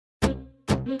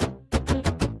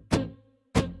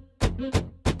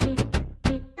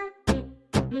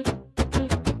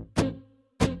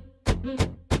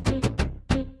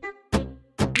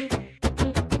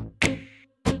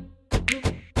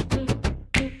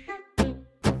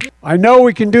I know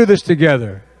we can do this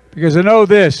together, because I know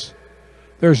this: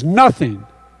 there's nothing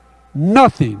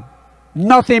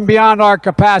beyond our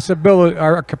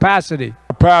capacity.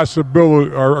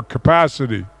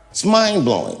 It's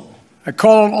mind-blowing. I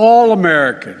call on all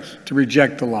Americans to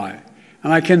reject the lie.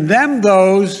 And I condemn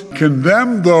those.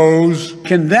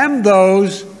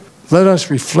 Let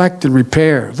us reflect and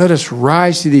repair. Let us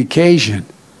rise to the occasion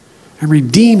and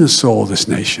redeem the soul of this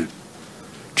nation.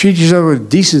 Treat each other with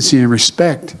decency and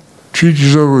respect.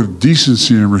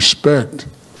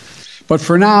 But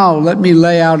for now, let me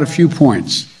lay out a few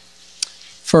points.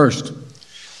 First,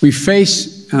 we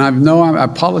face, and I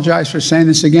apologize for saying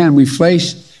this again, we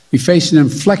face an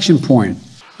inflection point.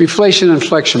 We face an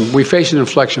inflection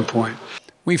point.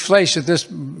 We face at this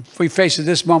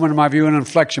moment, in my view, an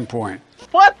inflection point.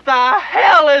 What the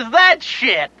hell is that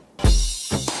shit?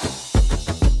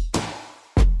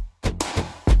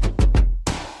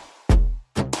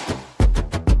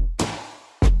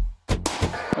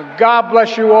 God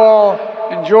bless you all.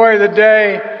 Enjoy the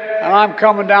day. And I'm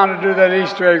coming down to do that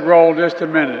Easter egg roll in just a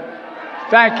minute.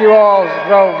 Thank you all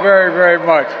so very, very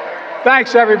much.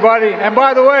 Thanks, everybody. And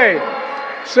by the way,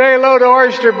 say hello to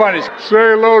Oyster Bunnies.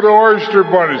 Say hello to Oyster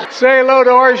Bunnies.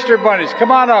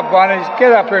 Come on up, bunnies.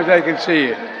 Get up here so they can see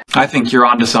you. I think you're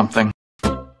onto something.